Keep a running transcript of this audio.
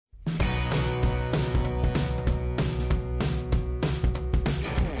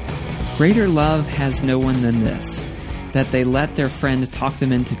Greater love has no one than this, that they let their friend talk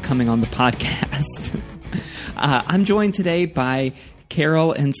them into coming on the podcast. I'm joined today by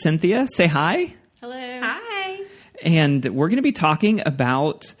Terrell and Cynthia. Say hi. Hello. Hi. And we're going to be talking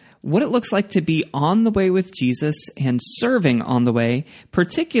about what it looks like to be on the way with Jesus and serving on the way,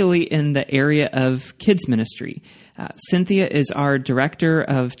 particularly in the area of kids ministry. Cynthia is our director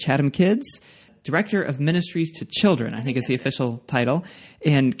of Chatham Kids, director of ministries to children, I think is the official title.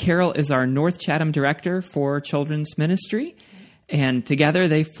 And Carol is our North Chatham director for children's ministry. And together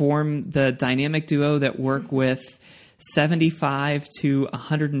they form the dynamic duo that work with 75 to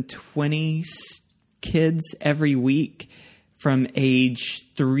 120 kids every week from age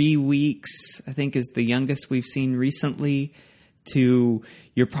 3 weeks, I think is the youngest we've seen recently, to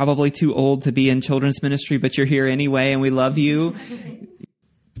you're probably too old to be in children's ministry, but you're here anyway, and we love you.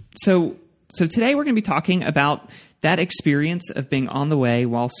 So today we're going to be talking about that experience of being on the way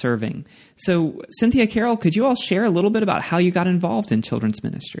while serving. So Cynthia, Carol, could you all share a little bit about how you got involved in children's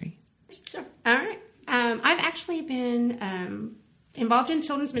ministry? Sure. All right. I've actually been involved in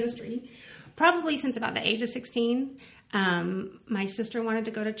children's ministry probably since about the age of 16. My sister wanted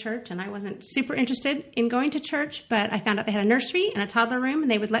to go to church, and I wasn't super interested in going to church, but I found out they had a nursery and a toddler room, and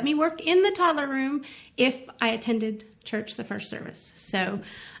they would let me work in the toddler room if I attended church the first service. So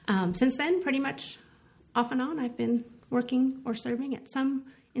since then, pretty much off and on, I've been working or serving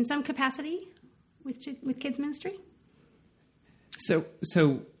in some capacity with kids ministry. So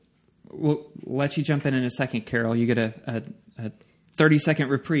we'll let you jump in a second, Carol. You get a 30-second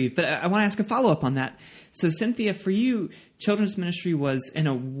reprieve. But I want to ask a follow-up on that. So, Cynthia, for you, children's ministry was, in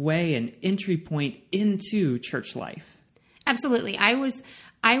a way, an entry point into church life. Absolutely. I was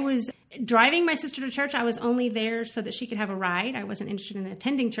driving my sister to church. I was only there so that she could have a ride. I wasn't interested in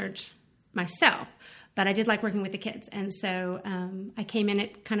attending church myself, but I did like working with the kids. And so I came in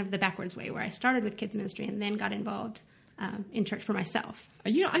it kind of the backwards way, where I started with kids ministry and then got involved in church for myself.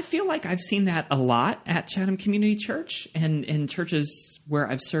 I feel like I've seen that a lot at Chatham Community Church and in churches where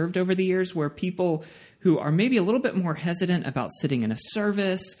I've served over the years, where people who are maybe a little bit more hesitant about sitting in a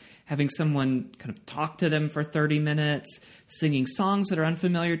service, having someone kind of talk to them for 30 minutes, singing songs that are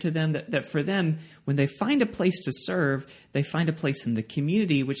unfamiliar to them, that for them, when they find a place to serve, they find a place in the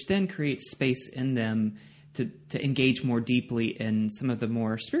community, which then creates space in them to engage more deeply in some of the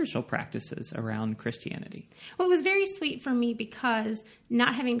more spiritual practices around Christianity. Well, it was very sweet for me because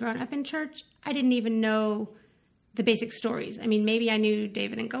not having grown up in church, I didn't even know the basic stories. I mean, maybe I knew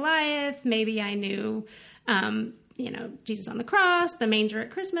David and Goliath. Maybe I knew, Jesus on the cross, the manger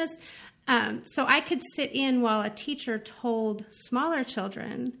at Christmas. So I could sit in while a teacher told smaller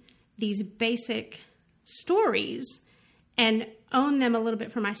children these basic stories and own them a little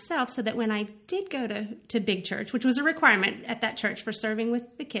bit for myself, so that when I did go to big church, which was a requirement at that church for serving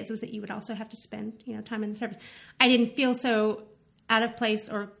with the kids, was that you would also have to spend time in the service. I didn't feel so out of place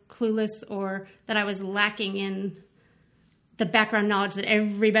or clueless, or that I was lacking in the background knowledge that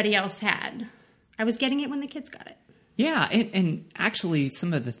everybody else had. I was getting it when the kids got it. Yeah, and actually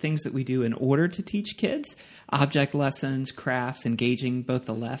some of the things that we do in order to teach kids, object lessons, crafts, engaging both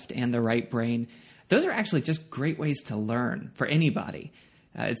the left and the right brain, those are actually just great ways to learn for anybody.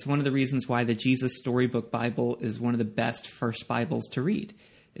 It's one of the reasons why the Jesus Storybook Bible is one of the best first Bibles to read,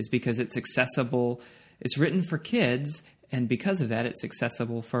 is because it's accessible. It's written for kids, and because of that, it's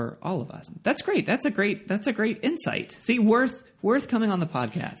accessible for all of us. That's great. That's a great insight. See, worth coming on the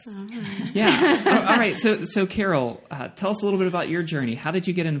podcast. Right. Yeah. All right. So Carol, tell us a little bit about your journey. How did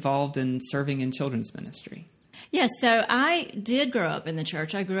you get involved in serving in children's ministry? Yes, so I did grow up in the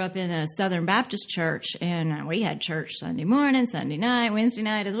church. I grew up in a Southern Baptist church, and we had church Sunday morning, Sunday night, Wednesday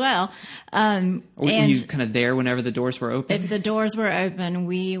night as well. Were you kind of there whenever the doors were open? If the doors were open,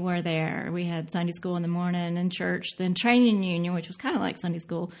 we were there. We had Sunday school in the morning and church, then training union, which was kind of like Sunday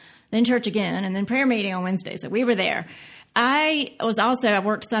school, then church again, and then prayer meeting on Wednesday. So we were there. I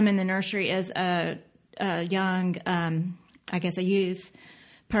worked some in the nursery as a young, a youth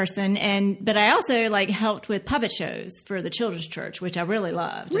person, but I also helped with puppet shows for the children's church, which I really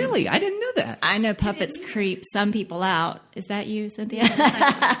loved. Really? I didn't know that. I know puppets creep some people out. Is that you, Cynthia?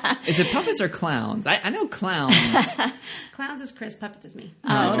 Is it puppets or clowns? I know clowns. Clowns is Chris, puppets is me.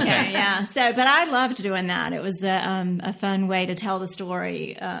 Oh, okay, yeah. So, but I loved doing that. It was a fun way to tell the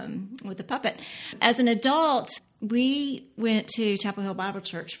story with the puppet. As an adult, we went to Chapel Hill Bible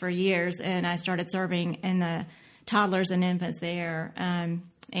Church for years, and I started serving in the toddlers and infants there.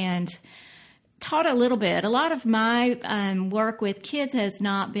 And taught a little bit. A lot of my work with kids has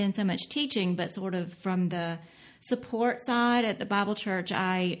not been so much teaching, but sort of from the support side at the Bible church,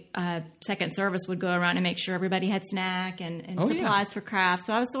 I second service would go around and make sure everybody had snack and supplies for crafts.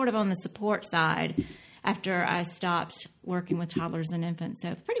 So I was sort of on the support side after I stopped working with toddlers and infants. So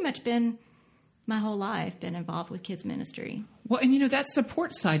I've pretty much been my whole life been involved with kids ministry. Well, and that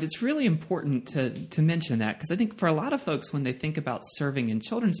support side, it's really important to mention that, because I think for a lot of folks, when they think about serving in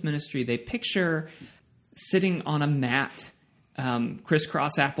children's ministry, they picture sitting on a mat,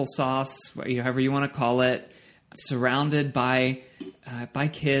 crisscross applesauce, however you want to call it, surrounded by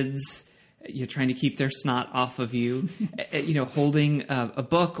kids, you're trying to keep their snot off of you, holding a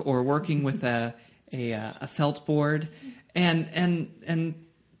book or working with a felt board and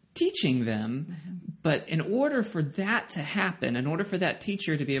teaching them. But in order for that to happen, in order for that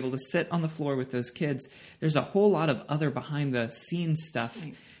teacher to be able to sit on the floor with those kids, there's a whole lot of other behind the scenes stuff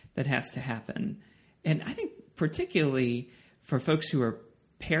that has to happen. And I think particularly for folks who are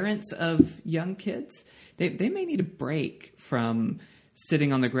parents of young kids, they may need a break from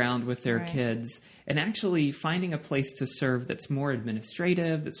sitting on the ground with their kids and actually finding a place to serve that's more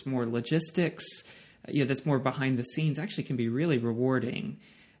administrative, that's more logistics, that's more behind the scenes, actually can be really rewarding.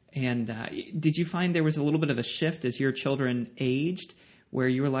 And did you find there was a little bit of a shift as your children aged where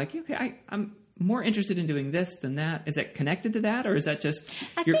you were like, okay, I'm more interested in doing this than that? Is that connected to that, or is that just...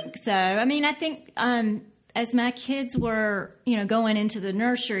 I think so. I mean, I think as my kids were, going into the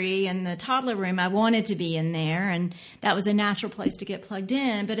nursery and the toddler room, I wanted to be in there, and that was a natural place to get plugged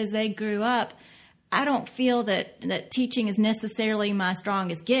in. But as they grew up, I don't feel that teaching is necessarily my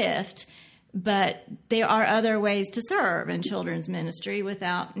strongest gift. But there are other ways to serve in children's ministry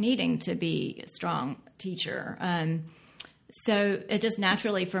without needing to be a strong teacher. So it just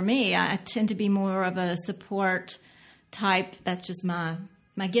naturally, for me, I tend to be more of a support type. That's just my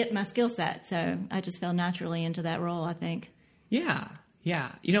skill set. So I just fell naturally into that role, I think. Yeah.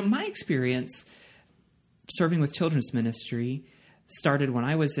 My experience serving with children's ministry started when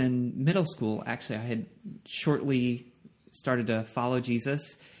I was in middle school. Actually, I had shortly started to follow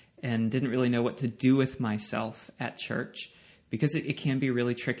Jesus and didn't really know what to do with myself at church, because it can be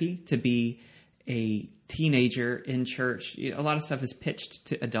really tricky to be a teenager in church. A lot of stuff is pitched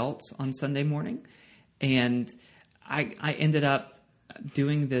to adults on Sunday morning. And I ended up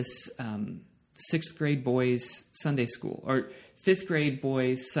doing this sixth grade boys Sunday school, or fifth grade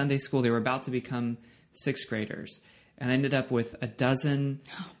boys Sunday school. They were about to become sixth graders. And I ended up with a dozen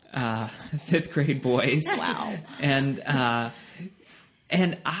fifth grade boys. Wow.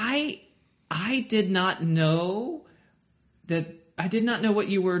 And I did not know that. I did not know what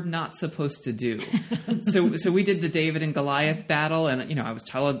you were not supposed to do. So we did the David and Goliath battle, and I was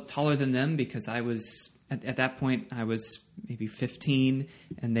taller than them because I was at that point I was maybe 15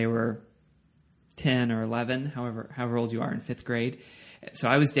 and they were 10 or 11, however old you are in fifth grade. So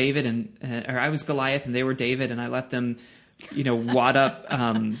I was David or I was Goliath and they were David, and I let them wad up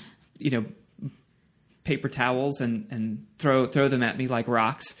paper towels and throw them at me like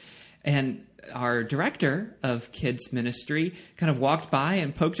rocks. And our director of kids ministry kind of walked by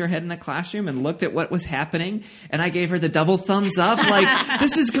and poked her head in the classroom and looked at what was happening. And I gave her the double thumbs up, like,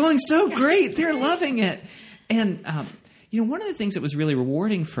 this is going so great. They're loving it. And, one of the things that was really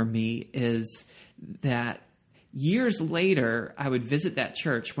rewarding for me is that years later, I would visit that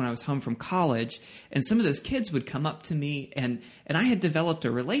church when I was home from college, and some of those kids would come up to me, and I had developed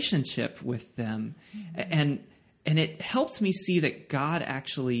a relationship with them. And it helped me see that God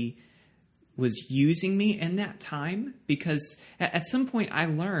actually was using me in that time, because at some point I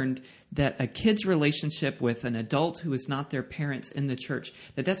learned that a kid's relationship with an adult who is not their parents in the church,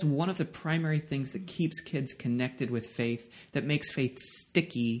 that's one of the primary things that keeps kids connected with faith, that makes faith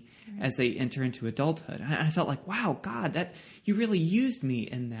sticky as they enter into adulthood. I felt like, wow, God, that you really used me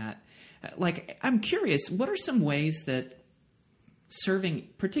in that. Like, I'm curious, what are some ways that serving,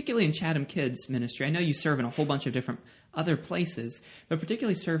 particularly in Chatham Kids Ministry, I know you serve in a whole bunch of different other places, but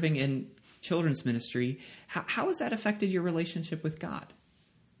particularly serving in children's ministry, how has that affected your relationship with God?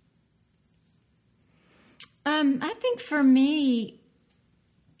 I think for me,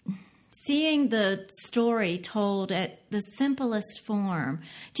 seeing the story told at the simplest form,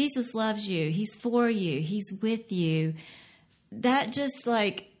 Jesus loves you, he's for you, he's with you, that just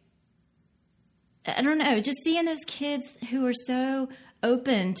I don't know, just seeing those kids who are so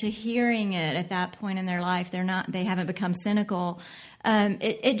open to hearing it at that point in their life, they haven't become cynical.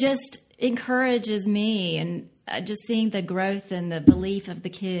 It just encourages me, and just seeing the growth and the belief of the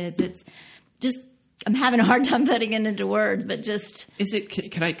kids. It's just, I'm having a hard time putting it into words, but just... Is it,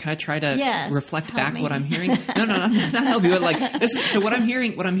 can I try to reflect back me. What I'm hearing? No, I'm not help you. So what I'm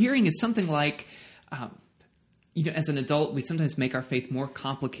hearing is something like, as an adult, we sometimes make our faith more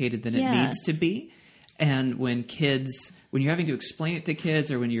complicated than it needs to be. And when you're having to explain it to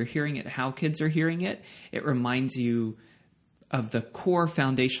kids, or when you're hearing it, how kids are hearing it, it reminds you of the core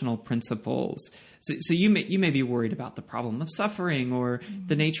foundational principles. So you may be worried about the problem of suffering, or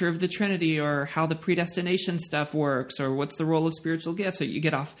the nature of the Trinity, or how the predestination stuff works, or what's the role of spiritual gifts. So you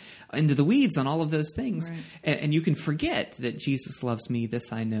get off into the weeds on all of those things. Right. And you can forget that Jesus loves me,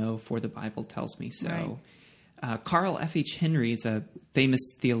 this I know, for the Bible tells me so. Right. Carl F.H. Henry is a famous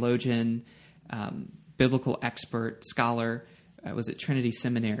theologian, biblical expert, scholar, was at Trinity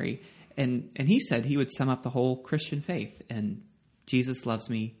Seminary. And he said he would sum up the whole Christian faith, and Jesus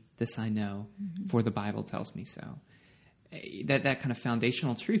loves me, this I know, for the Bible tells me so. That kind of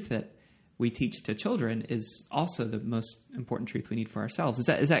foundational truth that we teach to children is also the most important truth we need for ourselves. Is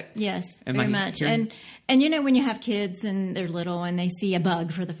that? Yes, very much. And when you have kids and they're little and they see a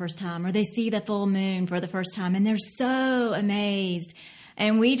bug for the first time, or they see the full moon for the first time, and they're so amazed,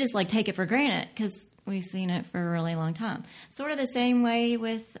 and we just take it for granted because we've seen it for a really long time. Sort of the same way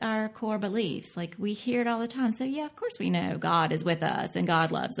with our core beliefs. We hear it all the time. So, yeah, of course we know God is with us and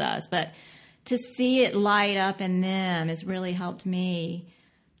God loves us. But to see it light up in them has really helped me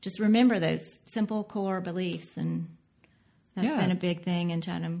just remember those simple core beliefs. And that's been a big thing in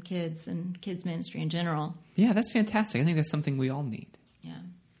Chatham Kids and kids ministry in general. Yeah, that's fantastic. I think that's something we all need. Yeah.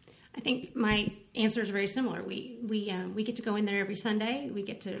 I think my answer is very similar. We get to go in there every Sunday. We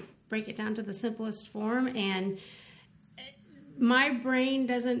get to break it down to the simplest form, and my brain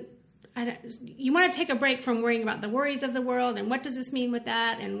doesn't. You want to take a break from worrying about the worries of the world and what does this mean with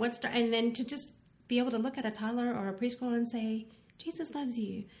that, and and then to just be able to look at a toddler or a preschooler and say, Jesus loves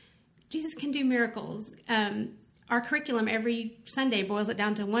you. Jesus can do miracles. Our curriculum every Sunday boils it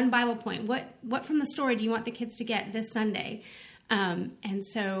down to one Bible point. What from the story do you want the kids to get this Sunday? And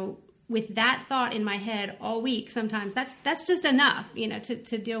so with that thought in my head all week, sometimes that's just enough,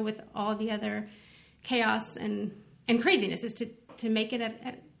 to deal with all the other chaos and craziness, is to make it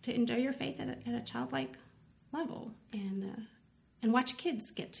to enjoy your faith at a childlike level, and watch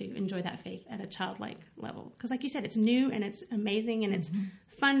kids get to enjoy that faith at a childlike level. Because like you said, it's new and it's amazing and it's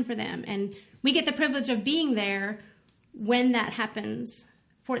fun for them. And we get the privilege of being there when that happens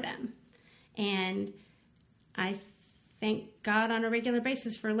for them. And I thank God on a regular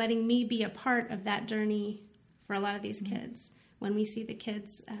basis for letting me be a part of that journey for a lot of these kids. When we see the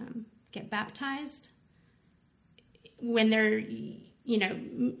kids get baptized, when they're,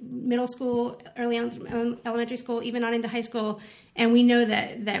 middle school, early elementary school, even on into high school, and we know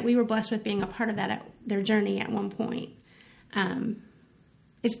that we were blessed with being a part of that their journey at one point.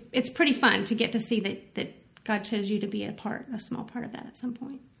 It's pretty fun to get to see that God chose you to be a small part of that at some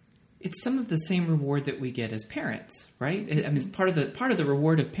point. It's some of the same reward that we get as parents, right? I mean, part of the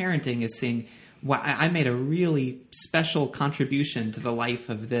reward of parenting is seeing, wow, I made a really special contribution to the life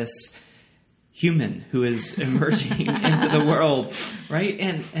of this human who is emerging into the world, right?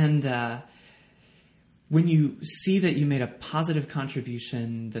 And when you see that you made a positive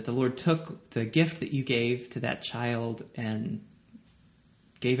contribution, that the Lord took the gift that you gave to that child and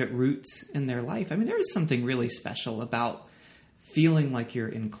gave it roots in their life, I mean, there is something really special about feeling like you're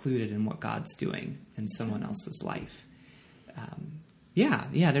included in what God's doing in someone else's life.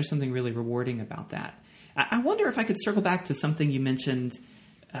 There's something really rewarding about that. I wonder if I could circle back to something you mentioned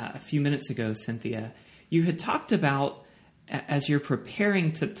a few minutes ago, Cynthia. You had talked about, as you're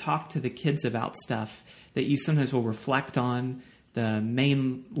preparing to talk to the kids about stuff, that you sometimes will reflect on the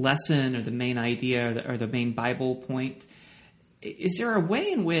main lesson or the main idea or the main Bible point. Is there a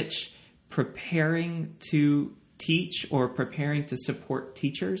way in which preparing to teach or preparing to support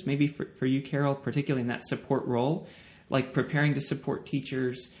teachers, maybe for you, Carol, particularly in that support role, like preparing to support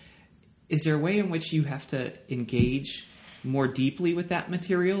teachers, is there a way in which you have to engage more deeply with that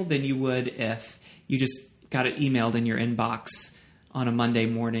material than you would if you just got it emailed in your inbox on a Monday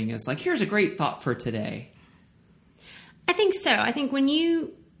morning as here's a great thought for today? I think so. I think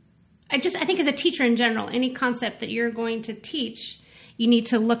I think as a teacher in general, any concept that you're going to teach, you need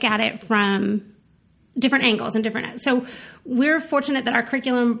to look at it from different angles and different. So we're fortunate that our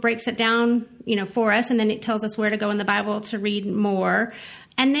curriculum breaks it down, for us, and then it tells us where to go in the Bible to read more.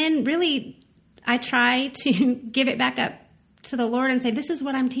 And then really I try to give it back up to the Lord and say, this is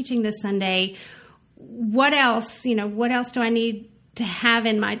what I'm teaching this Sunday. What else do I need to have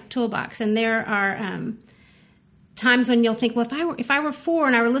in my toolbox? And there are times when you'll think, well, if I were 4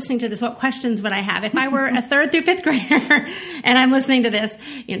 and I were listening to this, what questions would I have? If I were a 3rd through 5th grader and I'm listening to this,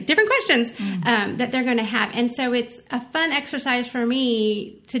 different questions that they're going to have. And so it's a fun exercise for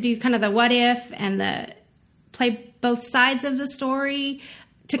me to do kind of the what if and the play both sides of the story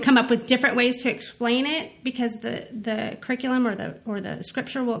to come up with different ways to explain it, because the curriculum or the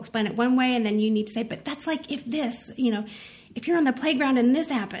scripture will explain it one way, and then you need to say, but that's like if this, if you're on the playground and this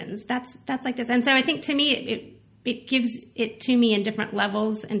happens, that's like this. And so I think to me it gives it to me in different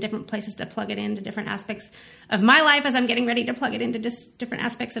levels and different places to plug it into different aspects of my life as I'm getting ready to plug it into just different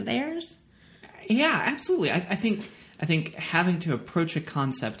aspects of theirs. Yeah, absolutely. I think having to approach a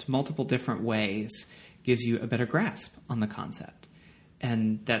concept multiple different ways gives you a better grasp on the concept.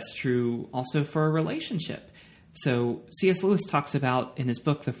 And that's true also for a relationship. So C.S. Lewis talks about in his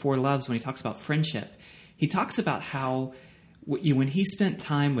book, The Four Loves, when he talks about friendship, he talks about how when he spent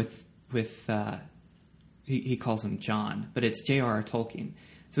time with he calls him John, but it's J.R.R. Tolkien.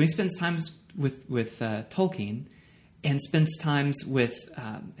 So he spends times with Tolkien and spends times with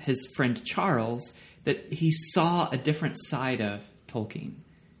his friend Charles, that he saw a different side of Tolkien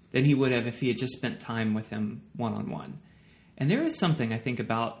than he would have if he had just spent time with him one-on-one. And there is something, I think,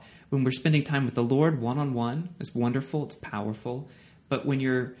 about when we're spending time with the Lord one-on-one. It's wonderful, it's powerful. But when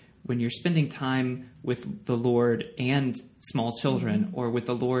you're spending time with the Lord and small children, or with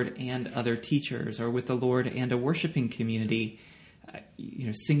the Lord and other teachers, or with the Lord and a worshiping community,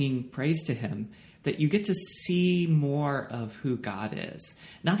 singing praise to Him, that you get to see more of who God is.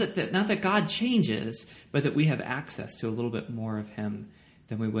 Not that God changes, but that we have access to a little bit more of Him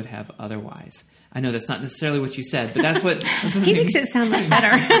than we would have otherwise. I know that's not necessarily what you said, but that's what he makes it sound much better.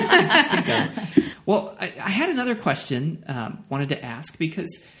 Well, I had another question wanted to ask,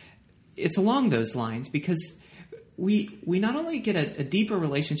 because it's along those lines, because we not only get a deeper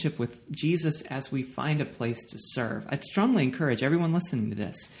relationship with Jesus as we find a place to serve. I'd strongly encourage everyone listening to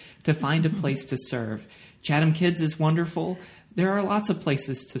this to find a place to serve. Chatham Kids is wonderful. There are lots of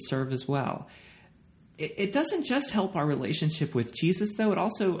places to serve as well. It doesn't just help our relationship with Jesus, though. It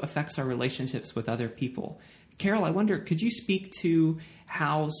also affects our relationships with other people. Carol, I wonder, could you speak to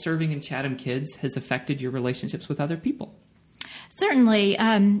how serving in Chatham Kids has affected your relationships with other people? Certainly.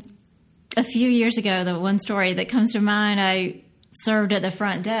 A few years ago, the one story that comes to mind, I served at the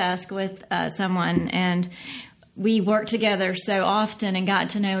front desk with someone, and we worked together so often and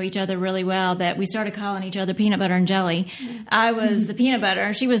got to know each other really well that we started calling each other peanut butter and jelly. I was the peanut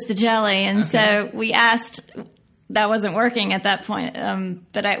butter, she was the jelly, and so we asked, that wasn't working at that point,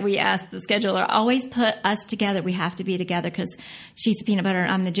 but we asked the scheduler, always put us together. We have to be together because she's the peanut butter and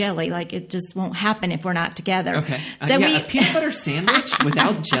I'm the jelly. Like, it just won't happen if we're not together. Okay. So a peanut butter sandwich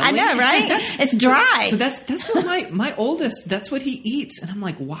without jelly? I know, right? It's dry. So that's what my oldest, that's what he eats. And I'm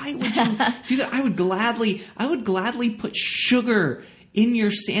like, why would you do that? I would gladly put sugar in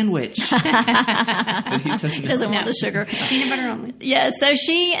your sandwich. But he says he doesn't want the sugar. Peanut butter only. Yeah, so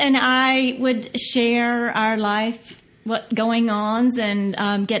she and I would share our life, what going ons,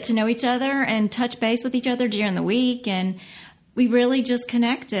 and get to know each other and touch base with each other during the week. And we really just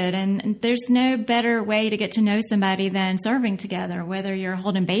connected. And there's no better way to get to know somebody than serving together, whether you're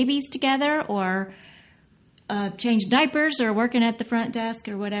holding babies together or changing diapers or working at the front desk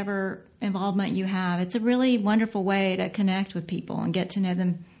or whatever involvement you have. It's a really wonderful way to connect with people and get to know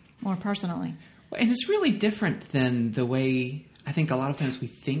them more personally. And it's really different than the way I think a lot of times we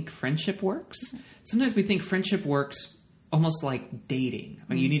think friendship works. Sometimes we think friendship works almost like dating.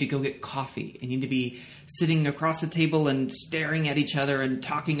 Like you need to go get coffee. You need to be sitting across the table and staring at each other and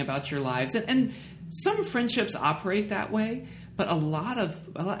talking about your lives. And some friendships operate that way, but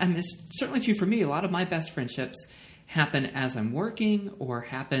it's certainly true for me. A lot of my best friendships happen as I'm working, or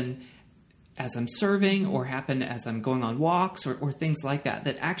happen as I'm serving, or happen as I'm going on walks, or things like that.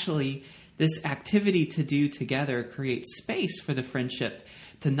 That actually this activity to do together creates space for the friendship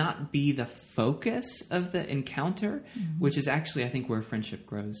to not be the focus of the encounter, which is actually, I think, where friendship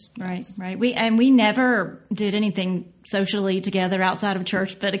grows. Right. We never did anything socially together outside of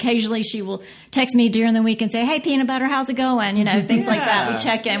church, but occasionally she will text me during the week and say, "Hey, peanut butter, how's it going?" Things like that. We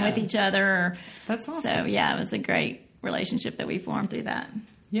check in with each other. That's awesome. So, it was a great relationship that we formed through that.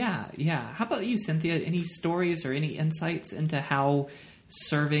 Yeah. How about you, Cynthia? Any stories or any insights into how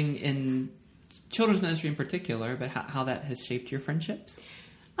serving in children's ministry in particular, but how that has shaped your friendships?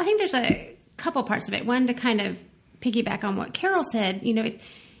 I think there's a couple parts of it. One, to kind of piggyback on what Carol said,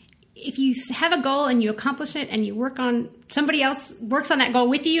 if you have a goal and you accomplish it and you somebody else works on that goal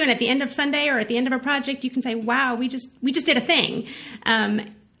with you, and at the end of Sunday or at the end of a project, you can say, wow, we just did a thing.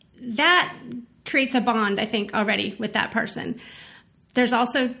 That creates a bond, I think, already with that person. There's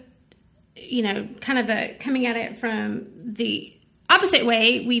also, kind of the coming at it from the opposite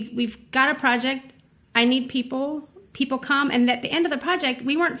way. We've got a project. I need people. People come, and at the end of the project,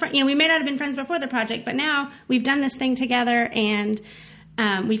 we weren't, we may not have been friends before the project, but now we've done this thing together, and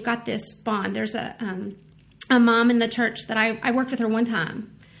we've got this bond. There's a mom in the church that I worked with her one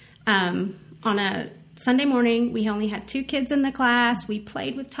time, on a Sunday morning. We only had 2 kids in the class. We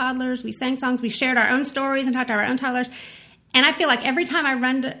played with toddlers. We sang songs. We shared our own stories and talked to our own toddlers. And I feel like every time I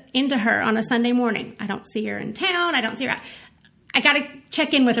run into her on a Sunday morning, I don't see her in town. I don't see her. I got to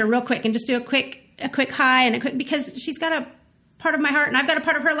check in with her real quick and just do a quick hi and because she's got a part of my heart and I've got a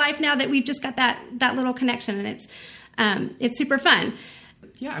part of her life now that we've just got that little connection, and it's super fun.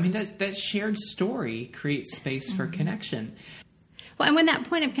 Yeah, I mean, that shared story creates space for connection. Well, and when that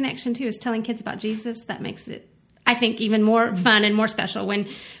point of connection, too, is telling kids about Jesus, that makes it, I think, even more fun and more special. When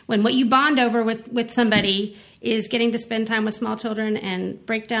what you bond over with somebody is getting to spend time with small children and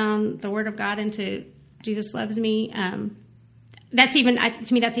break down the Word of God into Jesus loves me, that's even,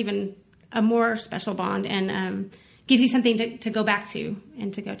 to me, that's even a more special bond and gives you something to go back to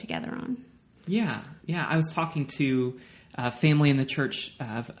and to go together on. Yeah. I was talking to a family in the church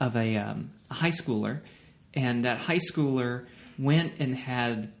of a high schooler, and that high schooler went and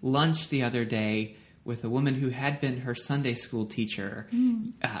had lunch the other day with a woman who had been her Sunday school teacher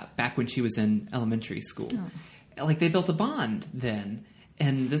back when she was in elementary school. Oh. Like, they built a bond then.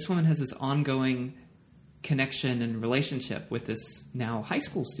 And this woman has this ongoing connection and relationship with this now high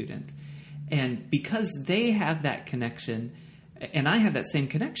school student. And because they have that connection, and I have that same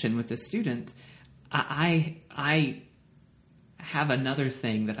connection with this student, I have another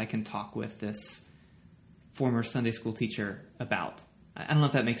thing that I can talk with this former Sunday school teacher about. I don't know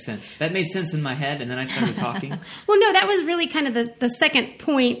if that makes sense. That made sense in my head, and then I started talking. Well, no, that was really kind of the second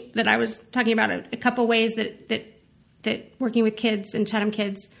point that I was talking about, a couple ways that working with kids and Chatham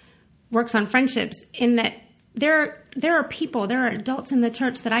Kids works on friendships, in that there are adults in the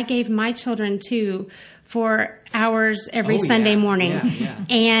church that I gave my children to for hours every Sunday morning. Yeah.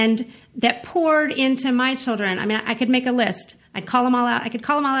 And that poured into my children. I mean, I could make a list. I'd call them all out. I could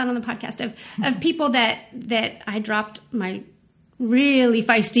call them all out on the podcast of people that I dropped my really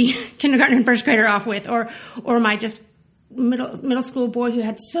feisty kindergarten and first grader off with, or my just middle school boy who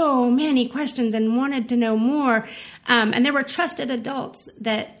had so many questions and wanted to know more. And there were trusted adults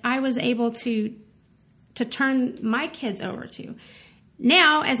that I was able to turn my kids over to.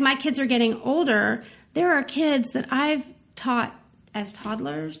 Now, as my kids are getting older, there are kids that I've taught as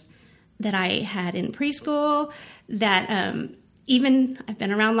toddlers, that I had in preschool, that even I've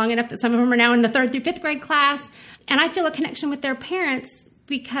been around long enough that some of them are now in the 3rd through 5th grade class. And I feel a connection with their parents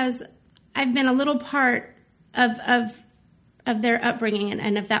because I've been a little part of their upbringing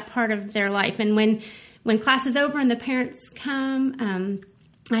and of that part of their life. And when class is over and the parents come,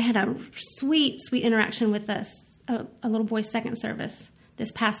 I had a sweet interaction with a little boy's second service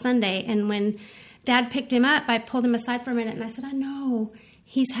this past Sunday. And when Dad picked him up, I pulled him aside for a minute and I said, I know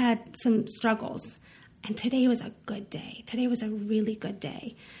he's had some struggles. And today was a good day. Today was a really good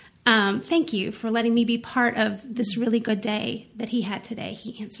day. Thank you for letting me be part of this really good day that he had today.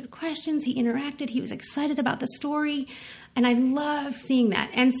 He answered questions. He interacted. He was excited about the story. And I love seeing that.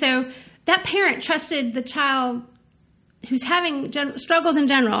 And so that parent trusted the child who's having struggles in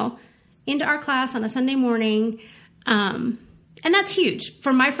general into our class on a Sunday morning. And that's huge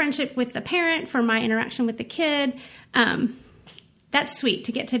for my friendship with the parent, for my interaction with the kid. That's sweet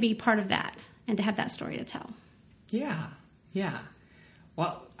to get to be part of that and to have that story to tell. Yeah.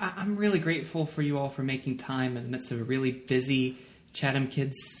 Well, I'm really grateful for you all for making time in the midst of a really busy Chatham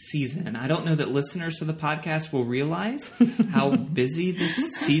Kids season. I don't know that listeners to the podcast will realize how busy this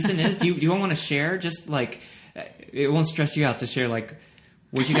season is. Do you all want to share? Just like, it won't stress you out to share, like,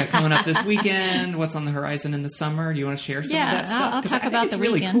 what you got coming up this weekend, what's on the horizon in the summer. Do you want to share some of that stuff? I'll talk about the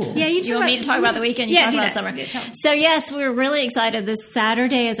weekend. Really cool. Yeah, you want me to talk about the weekend? You talk about summer. So yes, we're really excited. This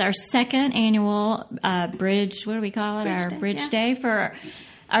Saturday is our second annual bridge. What do we call it? Bridge Day for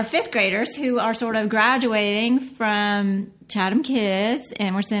our 5th graders who are sort of graduating from Chatham Kids,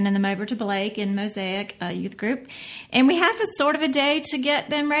 and we're sending them over to Blake in Mosaic Youth Group. And we have a sort of a day to get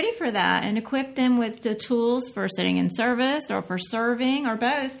them ready for that and equip them with the tools for sitting in service or for serving or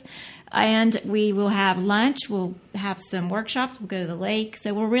both. And we will have lunch. We'll have some workshops. We'll go to the lake.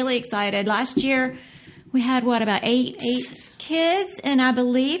 So we're really excited. Last year we had, about eight kids, and I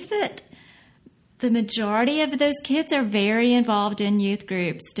believe that the majority of those kids are very involved in youth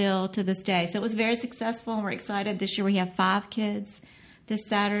groups still to this day. So it was very successful, and we're excited. This year we have 5 kids this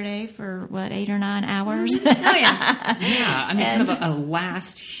Saturday for, 8 or 9 hours? Oh, yeah. Yeah, I mean, kind of a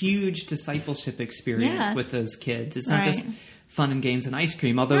last huge discipleship experience with those kids. It's not just fun and games and ice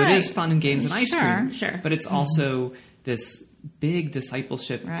cream, although it is fun and games and ice cream. Sure. But it's also this big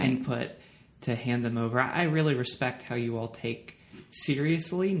discipleship input to hand them over. I really respect how you all take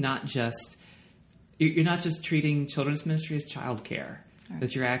seriously, you're not just treating children's ministry as childcare,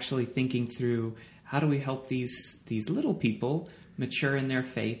 that you're actually thinking through, how do we help these little people mature in their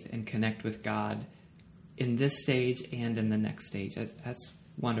faith and connect with God in this stage and in the next stage. That's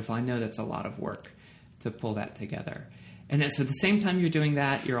wonderful. I know that's a lot of work to pull that together. And so at the same time you're doing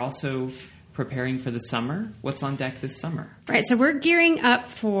that, you're also preparing for the summer. What's on deck this summer? Right, so we're gearing up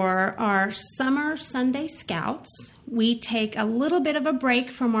for our summer Sunday Scouts. We take a little bit of a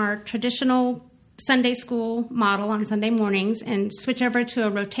break from our traditional Sunday school model on Sunday mornings and switch over to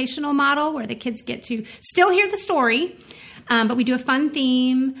a rotational model where the kids get to still hear the story, but we do a fun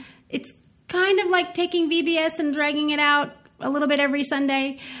theme. It's kind of like taking VBS and dragging it out a little bit every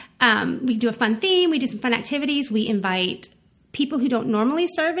Sunday. We do a fun theme. We do some fun activities. We invite people who don't normally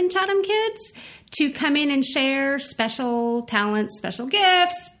serve in Chatham Kids to come in and share special talents, special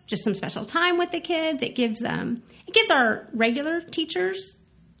gifts, just some special time with the kids. It gives our regular teachers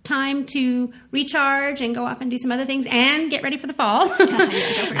time to recharge and go off and do some other things and get ready for the fall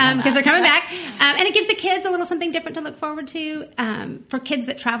because they're coming back. And it gives the kids a little something different to look forward to. For kids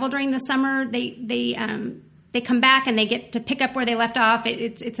that travel during the summer, they come back and they get to pick up where they left off.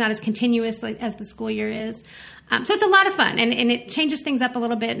 It's not as continuous as the school year is. So it's a lot of fun, and it changes things up a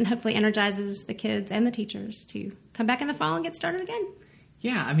little bit and hopefully energizes the kids and the teachers to come back in the fall and get started again.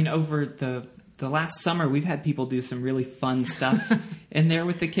 Yeah, I mean, over the last summer, we've had people do some really fun stuff in there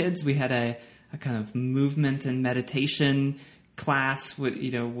with the kids. We had a kind of movement and meditation class with,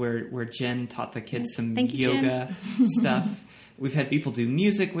 where Jen taught the kids some yoga stuff. We've had people do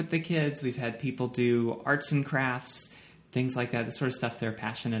music with the kids. We've had people do arts and crafts, things like that, the sort of stuff they're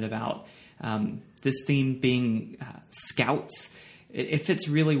passionate about. This theme being scouts. It fits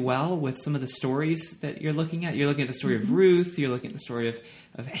really well with some of the stories that you're looking at. You're looking at the story of Ruth. You're looking at the story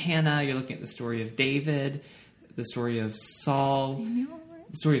of Hannah. You're looking at the story of David, the story of Saul,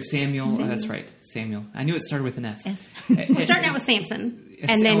 the story of Samuel. Oh, that's right, Samuel. I knew it started with an S. Yes. We're starting out with Samson.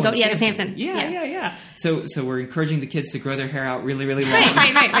 And then go to Samson. Yeah. So we're encouraging the kids to grow their hair out really, really long.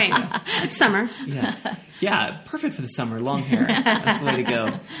 Right. It's summer. Yes. Yeah, perfect for the summer. Long hair. That's the way to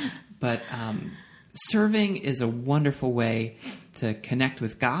go. But serving is a wonderful way to connect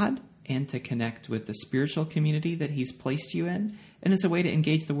with God and to connect with the spiritual community that He's placed you in. And it's a way to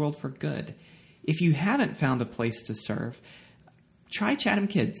engage the world for good. If you haven't found a place to serve, try Chatham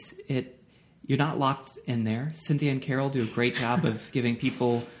Kids. You're not locked in there. Cynthia and Carol do a great job of giving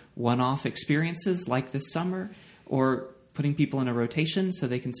people one-off experiences like this summer, or putting people in a rotation so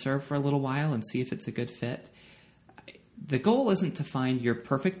they can serve for a little while and see if it's a good fit. The goal isn't to find your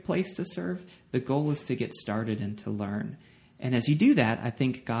perfect place to serve. The goal is to get started and to learn. And as you do that, I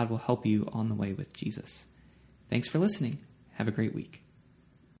think God will help you on the way with Jesus. Thanks for listening. Have a great week.